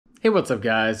Hey, what's up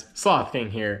guys? Sloth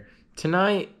King here.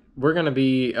 Tonight we're going to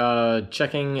be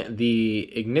checking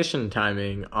the ignition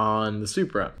timing on the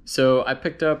Supra. So I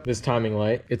picked up this timing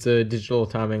light. It's a digital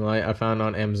timing light I found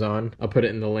on Amazon. I'll put it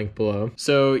in the link below.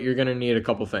 So you're going to need a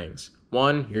couple things.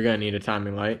 One, you're going to need a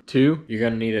timing light. Two, you're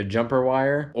going to need a jumper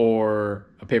wire or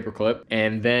a paper clip.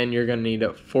 And then you're going to need a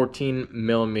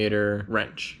 14mm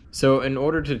wrench. So in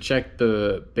order to check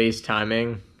the base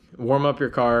timing, warm up your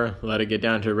car, let it get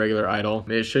down to a regular idle.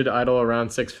 It should idle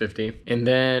around 650. And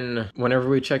then whenever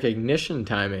we check ignition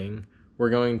timing,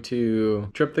 we're going to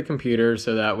trip the computer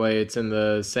so that way it's in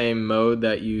the same mode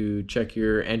that you check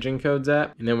your engine codes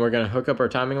at. And then we're going to hook up our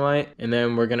timing light, and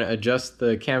then we're going to adjust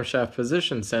the camshaft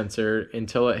position sensor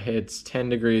until it hits 10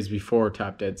 degrees before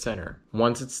top dead center.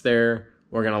 Once it's there,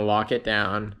 we're going to lock it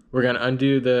down. We're going to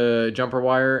undo the jumper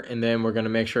wire, and then we're going to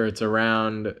make sure it's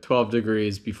around 12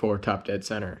 degrees before top dead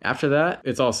center. After that,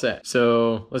 it's all set.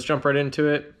 So let's jump right into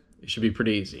it. It should be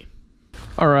pretty easy.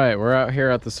 All right, we're out here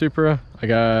at the Supra. I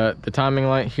got the timing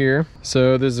light here.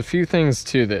 So there's a few things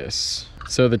to this.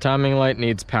 So the timing light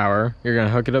needs power. You're going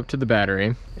to hook it up to the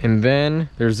battery. And then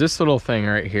there's this little thing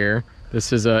right here.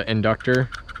 This is an inductor.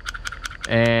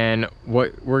 And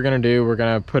what we're gonna do, we're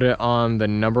gonna put it on the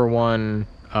number one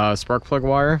spark plug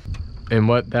wire. And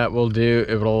what that will do,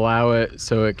 it will allow it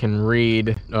so it can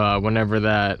read whenever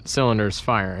that cylinder is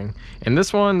firing. And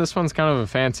this one's kind of a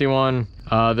fancy one.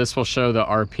 This will show the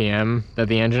RPM that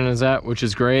the engine is at, which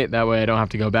is great. That way I don't have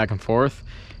to go back and forth.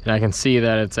 And I can see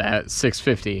that it's at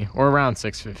 650 or around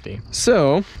 650.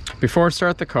 So before I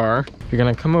start the car, you're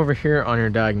gonna come over here on your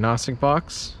diagnostic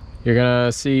box. You're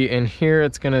gonna see in here,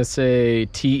 it's gonna say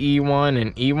TE1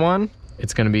 and E1.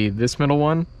 It's gonna be this middle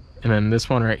one, and then this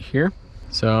one right here.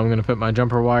 So I'm gonna put my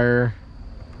jumper wire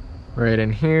right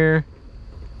in here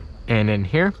and in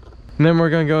here. And then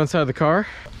we're gonna go inside the car.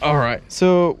 All right,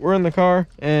 so we're in the car,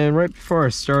 and right before I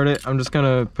start it, I'm just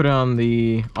gonna put it on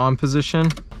the on position.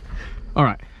 All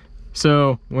right,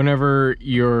 so whenever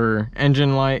your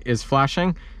engine light is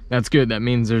flashing, that's good. That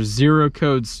means there's 0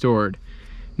 code stored.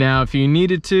 Now, if you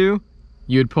needed to,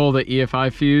 you would pull the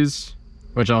EFI fuse,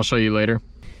 which I'll show you later.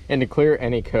 And to clear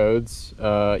any codes,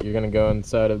 you're gonna go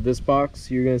inside of this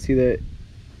box. You're gonna see the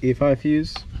EFI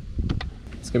fuse.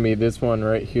 It's gonna be this one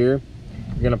right here.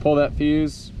 You're gonna pull that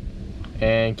fuse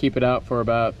and keep it out for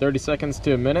about 30 seconds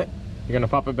to a minute. You're gonna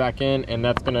pop it back in, and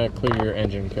that's gonna clear your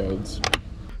engine codes.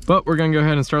 But we're gonna go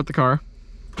ahead and start the car.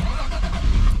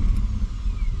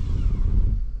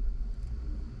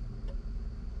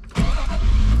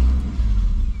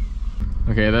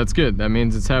 Okay, that's good. That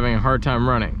means it's having a hard time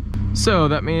running. So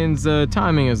that means the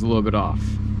timing is a little bit off.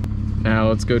 Now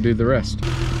let's go do the rest.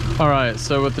 All right,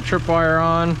 so with the tripwire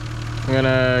on, I'm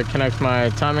gonna connect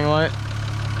my timing light.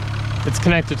 It's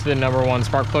connected to the number one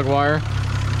spark plug wire.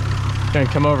 I'm gonna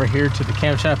come over here to the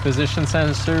camshaft position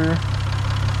sensor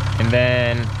and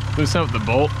then loosen up the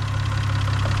bolt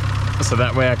so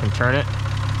that way I can turn it.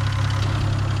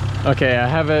 Okay, I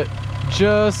have it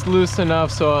just loose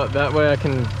enough so that way I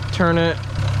can turn it.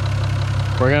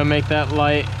 We're gonna make that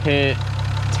light hit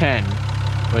 10,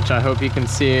 which I hope you can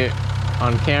see it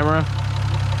on camera.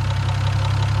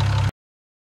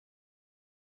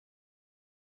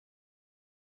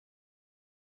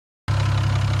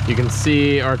 You can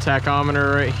see our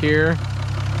tachometer right here.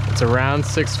 It's around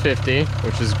 650,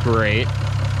 which is great.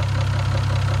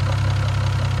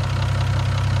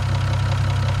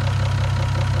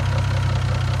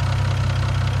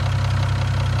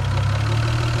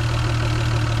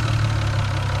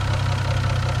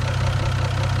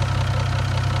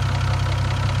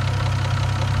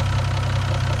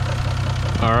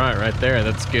 All right, right there,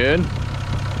 that's good.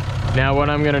 Now what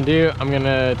I'm gonna do, I'm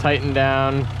gonna tighten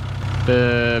down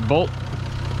the bolt.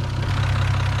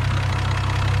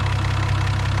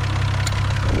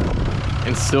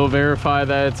 And still verify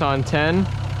that it's on 10,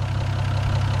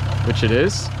 which it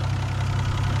is.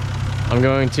 I'm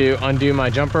going to undo my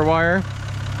jumper wire,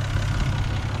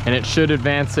 and it should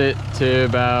advance it to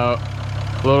about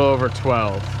a little over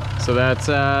 12. So that's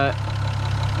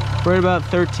right about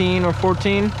 13 or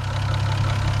 14.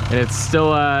 And it's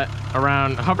still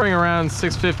hovering around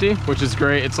 650, which is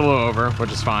great. It's a little over, which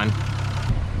is fine.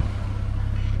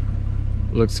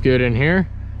 Looks good in here.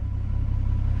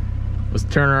 Let's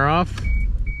turn her off.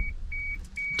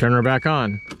 Turn her back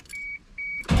on.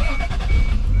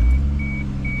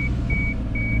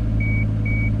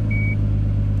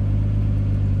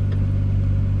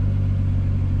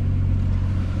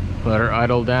 Let her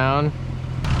idle down.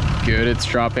 Good, it's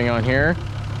dropping on here.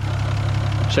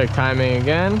 Check timing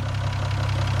again,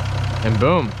 and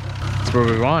boom, that's where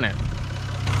we want it.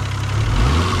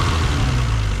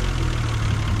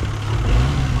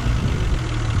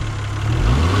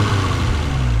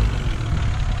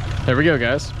 There we go,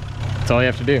 guys. That's all you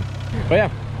have to do. But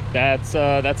yeah, that's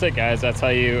it, guys. That's how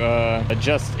you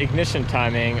adjust ignition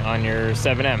timing on your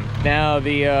 7M. Now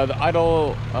the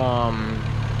idle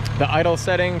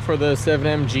setting for the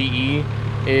 7M GE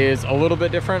is a little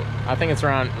bit different. I think it's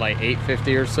around like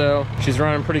 850 or so. She's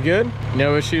running pretty good,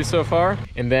 no issues so far.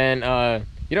 And then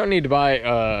you don't need to buy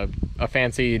a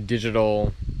fancy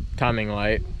digital timing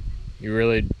light.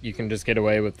 You can just get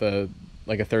away with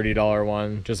like a $30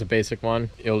 one, just a basic one.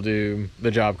 It'll do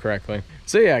the job correctly.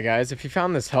 So yeah, guys, if you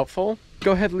found this helpful,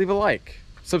 go ahead and leave a like,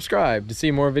 subscribe to see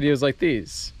more videos like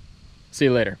these. See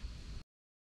you later.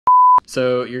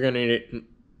 So you're gonna need it.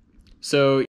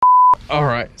 So all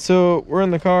right, so we're in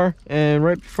the car, and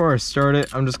right before I start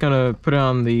it, I'm just gonna put it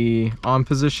on the on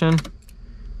position.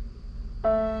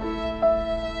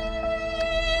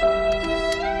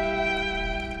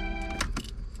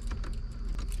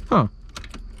 Huh.